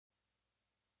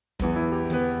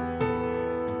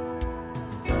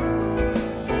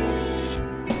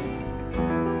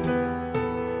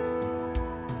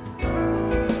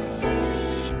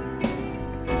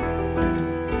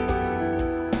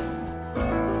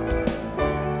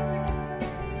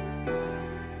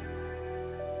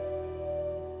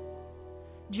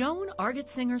Joan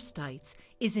Steitz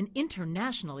is an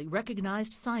internationally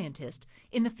recognized scientist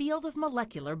in the field of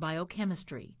molecular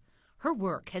biochemistry. Her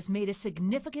work has made a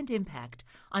significant impact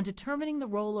on determining the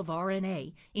role of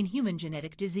RNA in human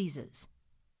genetic diseases.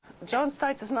 Joan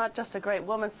Steitz is not just a great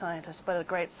woman scientist, but a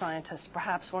great scientist,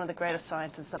 perhaps one of the greatest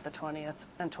scientists of the 20th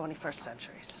and 21st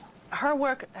centuries. Her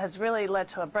work has really led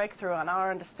to a breakthrough on our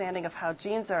understanding of how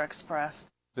genes are expressed.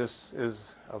 This is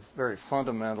a very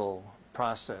fundamental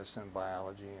process in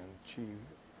biology, and she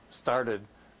started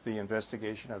the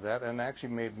investigation of that and actually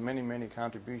made many, many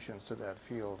contributions to that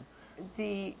field.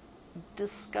 The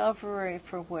discovery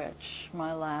for which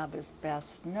my lab is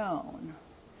best known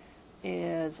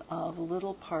is of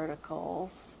little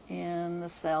particles in the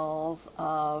cells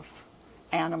of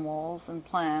animals and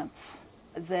plants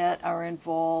that are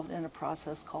involved in a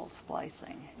process called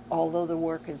splicing. Although the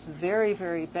work is very,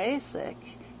 very basic,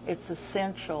 it's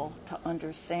essential to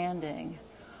understanding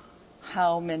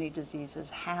how many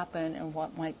diseases happen and what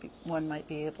one might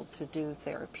be able to do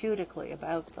therapeutically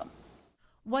about them.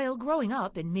 While growing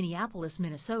up in Minneapolis,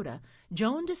 Minnesota,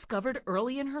 Joan discovered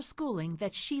early in her schooling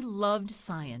that she loved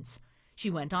science.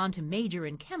 She went on to major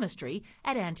in chemistry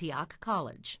at Antioch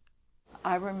College.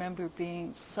 I remember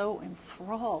being so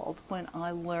enthralled when I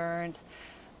learned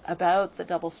about the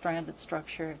double-stranded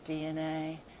structure of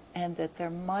DNA and that there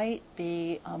might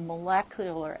be a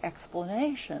molecular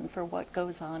explanation for what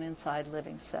goes on inside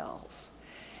living cells.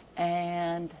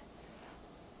 And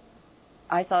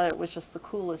I thought it was just the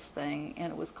coolest thing,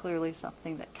 and it was clearly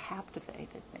something that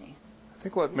captivated me. I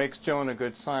think what makes Joan a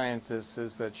good scientist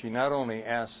is that she not only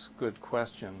asks good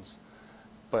questions,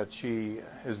 but she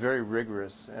is very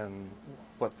rigorous in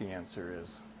what the answer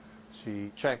is.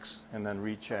 She checks and then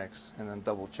rechecks and then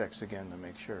double checks again to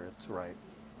make sure it's right.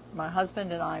 My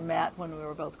husband and I met when we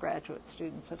were both graduate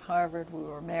students at Harvard. We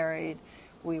were married.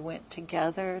 We went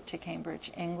together to Cambridge,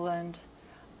 England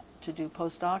to do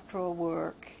postdoctoral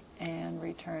work and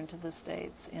returned to the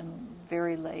States in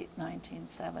very late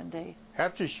 1970.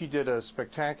 After she did a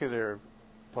spectacular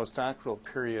postdoctoral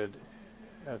period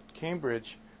at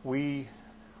Cambridge, we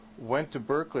went to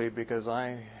Berkeley because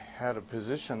I had a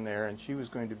position there and she was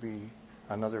going to be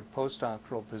another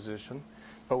postdoctoral position.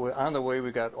 But on the way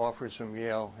we got offers from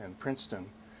Yale and Princeton,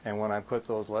 and when I put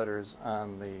those letters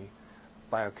on the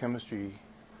biochemistry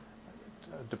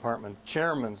department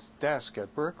chairman's desk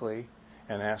at Berkeley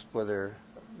and asked whether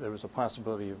there was a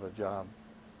possibility of a job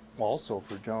also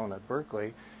for Joan at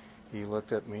Berkeley, he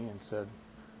looked at me and said,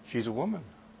 "She's a woman.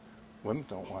 Women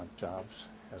don't want jobs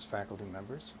as faculty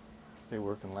members. They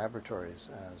work in laboratories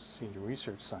as senior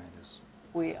research scientists."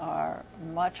 We are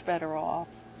much better off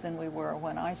than we were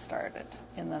when I started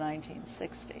in the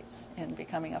 1960s. In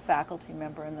becoming a faculty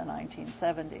member in the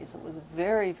 1970s, it was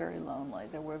very, very lonely.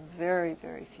 There were very,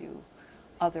 very few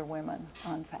other women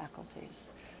on faculties.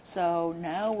 So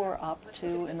now we're up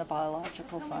to, in the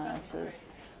biological sciences,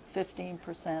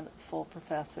 15% full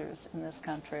professors in this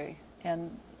country,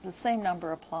 and the same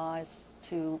number applies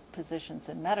to positions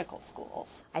in medical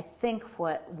schools. I think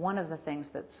one of the things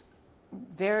that's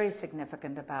very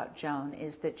significant about Joan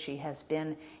is that she has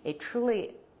been a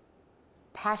truly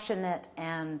passionate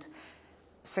and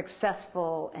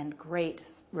successful and great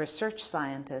research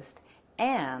scientist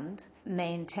and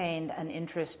maintained an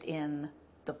interest in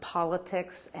the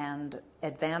politics and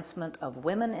advancement of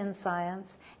women in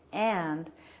science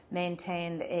and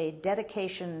maintained a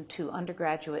dedication to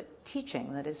undergraduate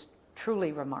teaching that is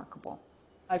truly remarkable.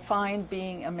 I find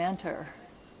being a mentor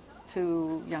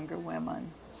to younger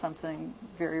women something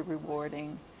very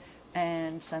rewarding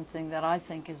and something that I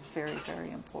think is very,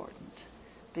 very important,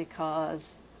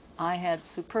 because I had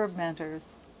superb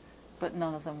mentors, but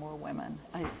none of them were women.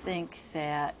 I think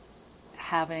that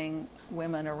having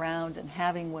women around and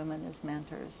having women as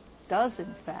mentors does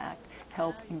in fact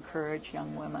help encourage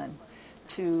young women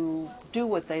to do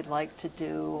what they'd like to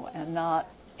do and not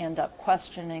end up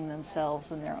questioning themselves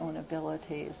and their own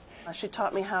abilities. She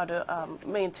taught me how to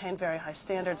maintain very high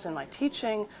standards in my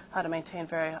teaching, how to maintain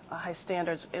very high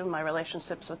standards in my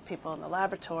relationships with people in the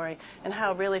laboratory, and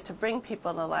how really to bring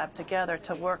people in the lab together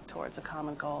to work towards a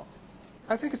common goal.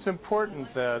 I think it's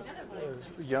important that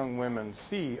young women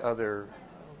see other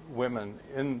women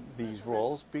in these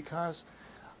roles, because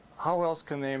how else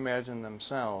can they imagine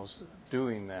themselves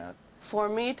doing that? For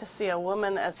me to see a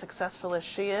woman as successful as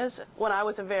she is, when I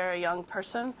was a very young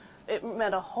person, it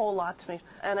meant a whole lot to me.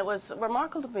 And it was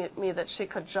remarkable to me that she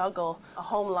could juggle a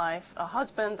home life, a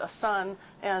husband, a son,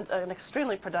 and an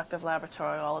extremely productive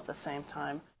laboratory all at the same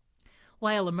time.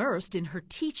 While immersed in her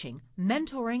teaching,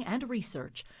 mentoring, and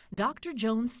research, Dr.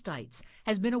 Joan Steitz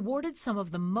has been awarded some of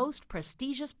the most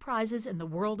prestigious prizes in the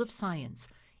world of science,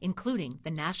 including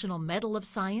the National Medal of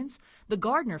Science, the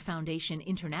Gardner Foundation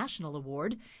International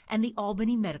Award, and the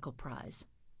Albany Medical Prize.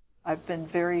 I've been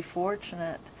very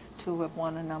fortunate to have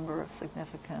won a number of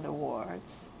significant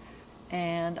awards,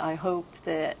 and I hope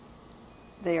that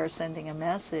they are sending a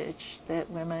message that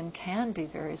women can be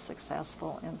very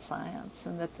successful in science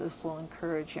and that this will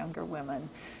encourage younger women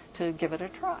to give it a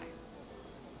try.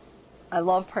 I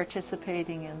love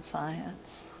participating in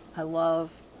science. I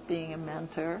love being a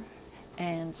mentor,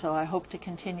 and so I hope to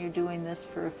continue doing this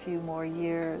for a few more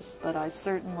years, but I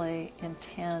certainly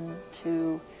intend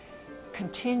to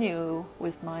continue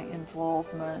with my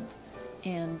involvement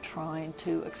in trying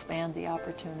to expand the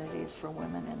opportunities for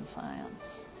women in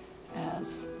science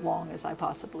as long as I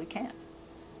possibly can.